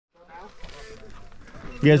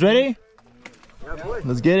You guys ready? Yeah, boy.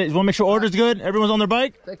 Let's get it. You want to make sure order's good? Everyone's on their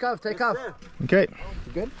bike? Take off, take off. Okay.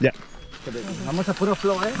 You good? Yeah. Vamos a puro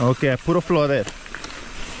flow, eh? Okay, puro flow there.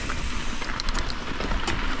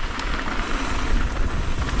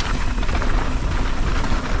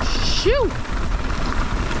 Shoot!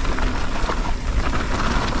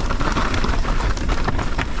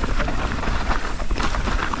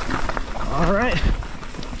 All right.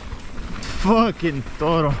 Fucking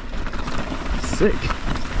toro. Sick.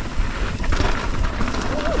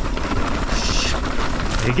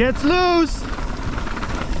 It gets loose.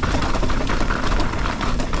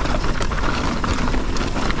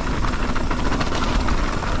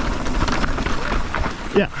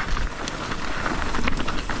 Yeah.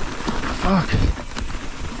 Fuck.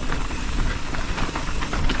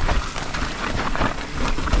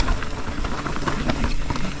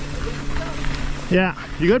 Yeah.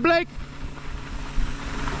 You good, Blake?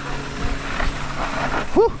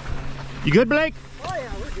 Whew. You good, Blake? Oh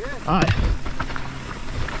yeah, we're good. All right.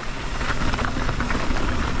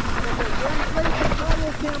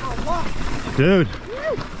 Dude.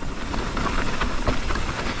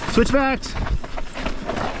 Switchbacks.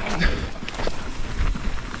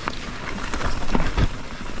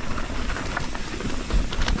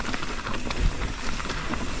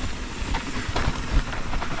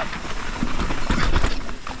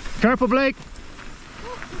 Careful, Blake.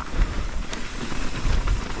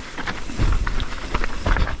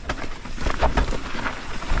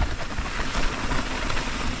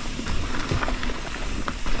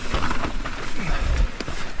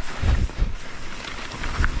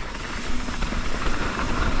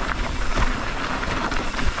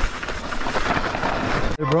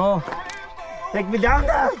 Hey, bro. Take me down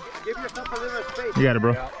there. Give yourself a little space. You got it,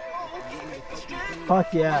 bro.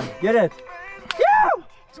 Fuck yeah. Get it. Yeah.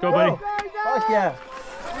 Let's go, buddy. Fuck yeah.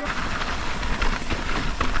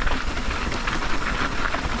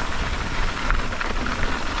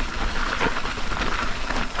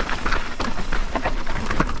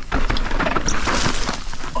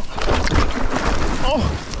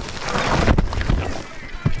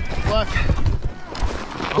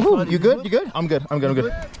 Ooh, you good? You good? I'm good. I'm good. I'm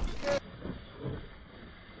good.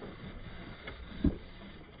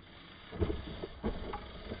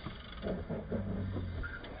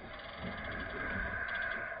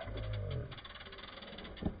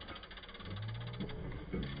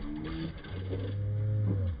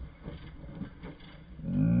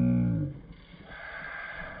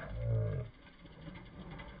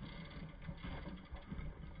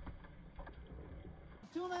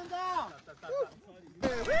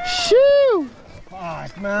 Shoo!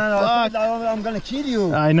 Fuck, man. I'm gonna kill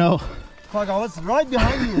you. I know. Fuck, I was right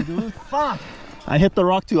behind you, dude. Fuck. I hit the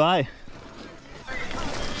rock too high.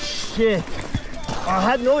 Shit. I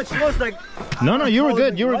had no choice. Like. No, you were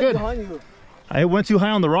good. You were good. You. I went too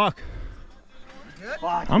high on the rock.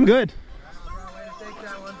 Fuck. I'm good.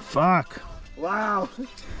 Fuck. Wow.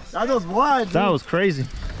 That was wild, dude. That was crazy.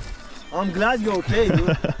 I'm glad you're okay,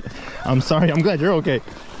 dude. I'm sorry. I'm glad you're okay.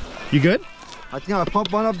 You good? I think I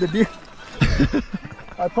popped one of the beer.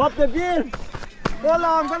 I popped the beer. Hold on,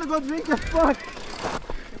 I'm gonna go drink the fuck.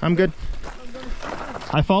 I'm good.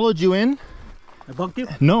 I followed you in. I bumped you?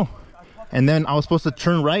 No. And then I was supposed to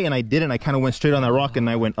turn right and I didn't. I kind of went straight on that rock and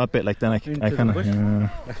I went up it like that. I kind of.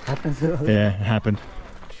 That happens. Yeah, it happened.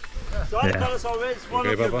 Sorry, Yeah. tell us already. It's one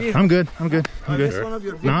of your beers. I'm good. I'm good. I'm It's good. one of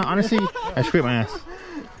your beers. No, honestly, I scraped my ass.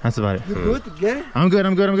 That's about it. You good? Get it? I'm good.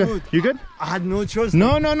 I'm good. I'm good. Dude. You good? I had no choice.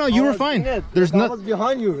 No, you were fine. There's I was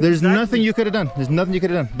behind you. There's nothing you could have done. There's nothing you could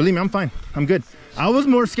have done. Believe me, I'm fine. I'm good. I was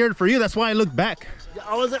more scared for you. That's why I looked back.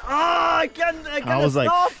 I was like, oh, I can't I was stop.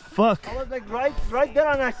 like, fuck. I was like, right there,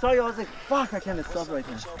 and I saw you. I was like, fuck, I can't stop right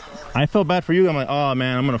now. I felt bad for you. I'm like, oh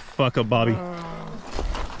man, I'm gonna fuck up Bobby.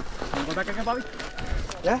 Go back again, Bobby?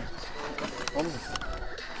 Yeah? Almost.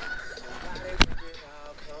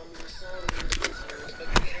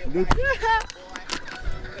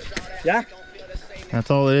 Yeah? That's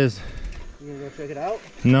all it is. You gonna go check it out?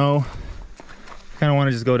 No. Kind of want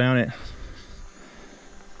to just go down it.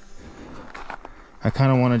 I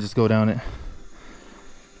kind of want to just go down it.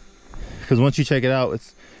 Because once you check it out,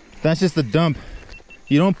 that's just the dump.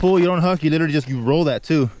 You don't pull, you don't huck, you literally just, you roll that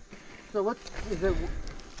too. So is it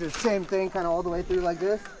the same thing kind of all the way through like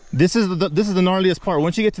this? This is the gnarliest part.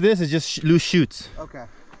 Once you get to this, it's just loose chutes. Okay.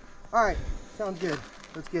 All right. Sounds good.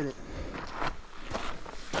 Let's get it.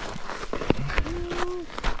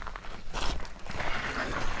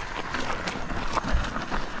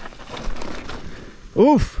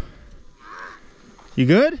 Oof. You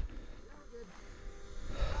good?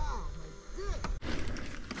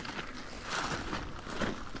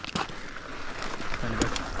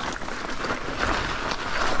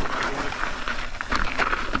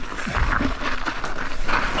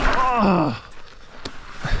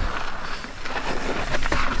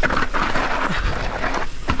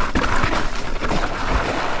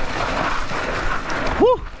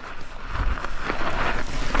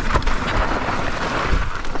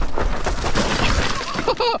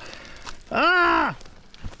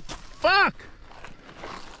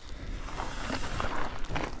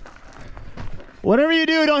 Whatever you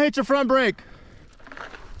do, don't hit your front brake.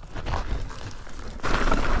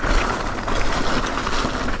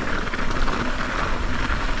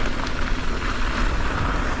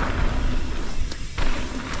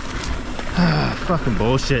 Fucking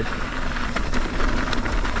bullshit.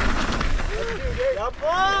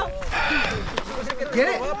 Get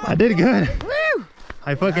it? I did good. Woo!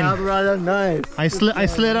 I fucking. Yeah, brother, nice. I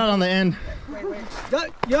slid out on the end.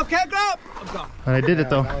 You okay, Grub? But I did it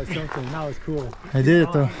though. That was something. That was cool. I did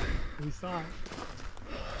it though. We saw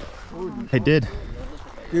it. I did.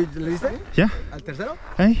 ¿Le diste? Yeah. ¿Al tercero?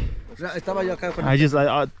 Hey. Estaba yo acá con I just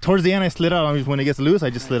towards the end I slid out. When it gets loose, I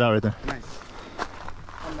just slid out right there. Nice.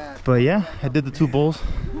 But yeah, I did the 2 bowls.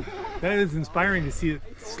 That is inspiring to see it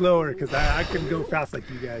slower because I couldn't go fast like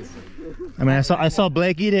you guys. I mean, I saw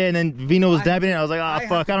Blake eat it, and then Vino was dabbing it. I was like, ah,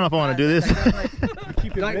 fuck, I don't know if I want to do this.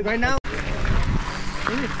 Keep it right now.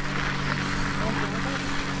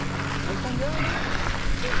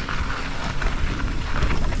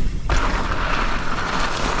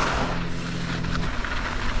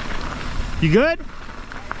 You good?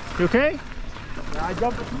 You okay? Yeah, I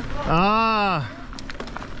jumped. Ah.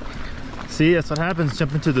 See, that's what happens.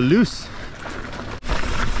 Jump into the loose.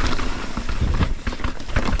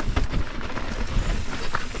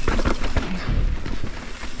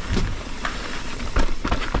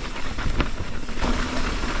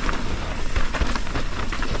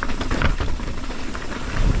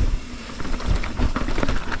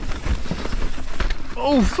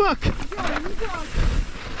 Oh fuck!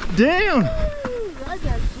 Damn!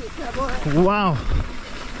 Wow!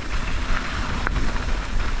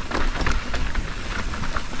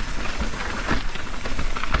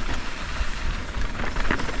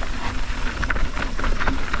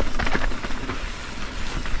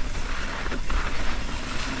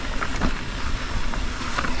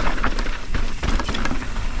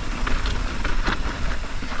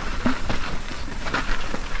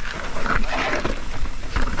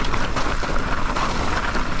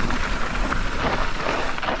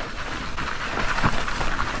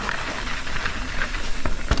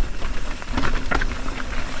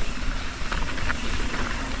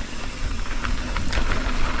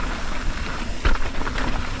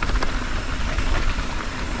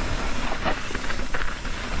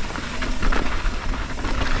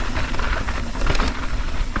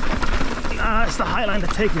 It's the high line to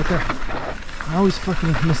take right there. I always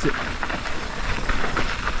fucking miss it.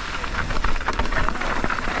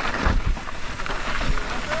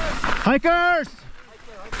 Hikers!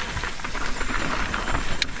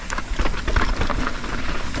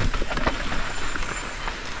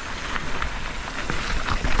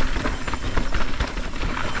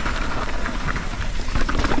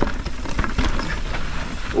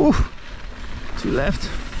 Ooh, 2 left,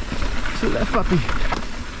 puppy.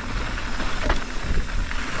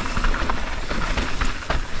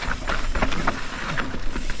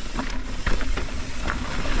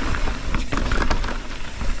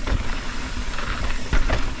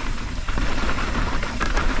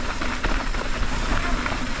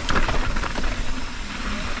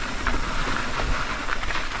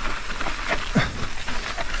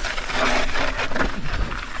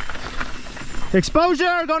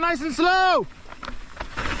 Exposure, go nice and slow.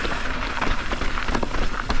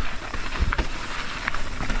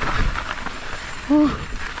 Whew.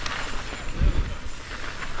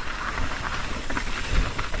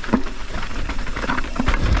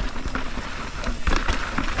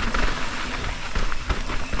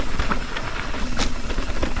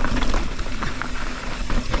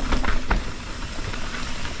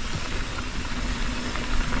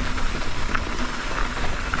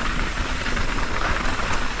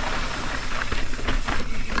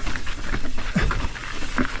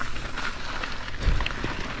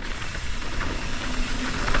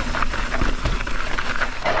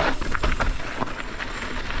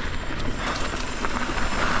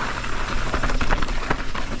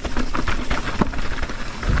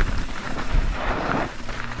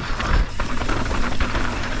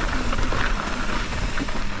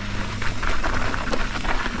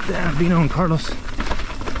 Damn, Vino and Carlos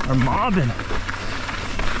are mobbing.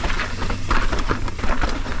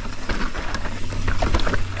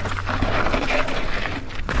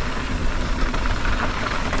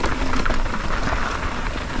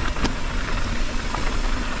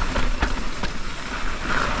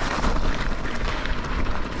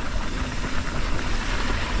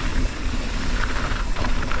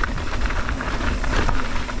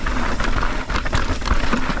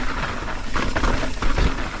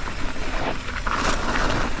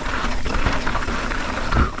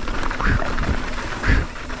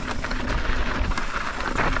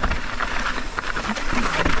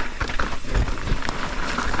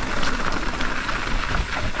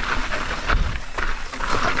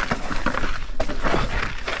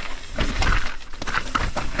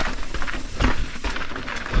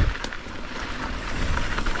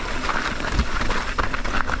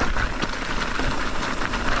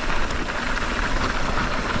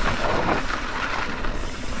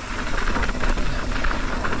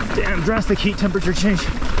 drastic heat temperature change.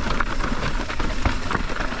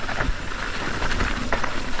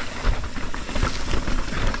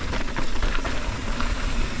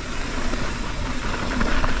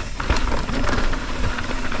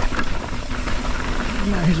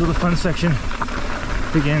 Yeah, here's where the fun section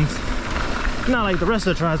begins. Not like the rest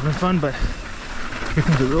of the trial's been fun, but here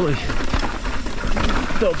comes a really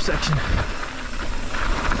dope section.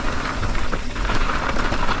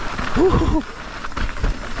 Woo.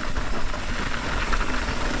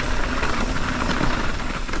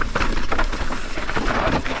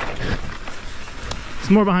 There's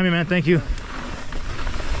more behind me, man. Thank you.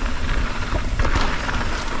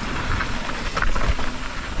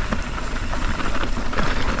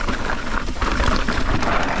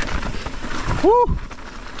 Woo!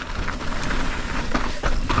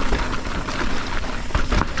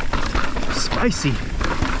 Spicy.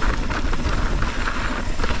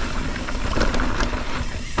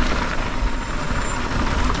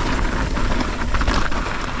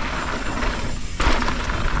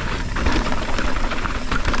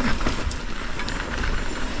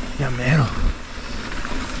 Ya mero.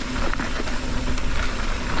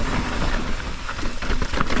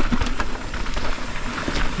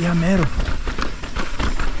 Ya mero.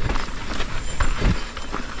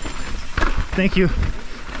 Thank you.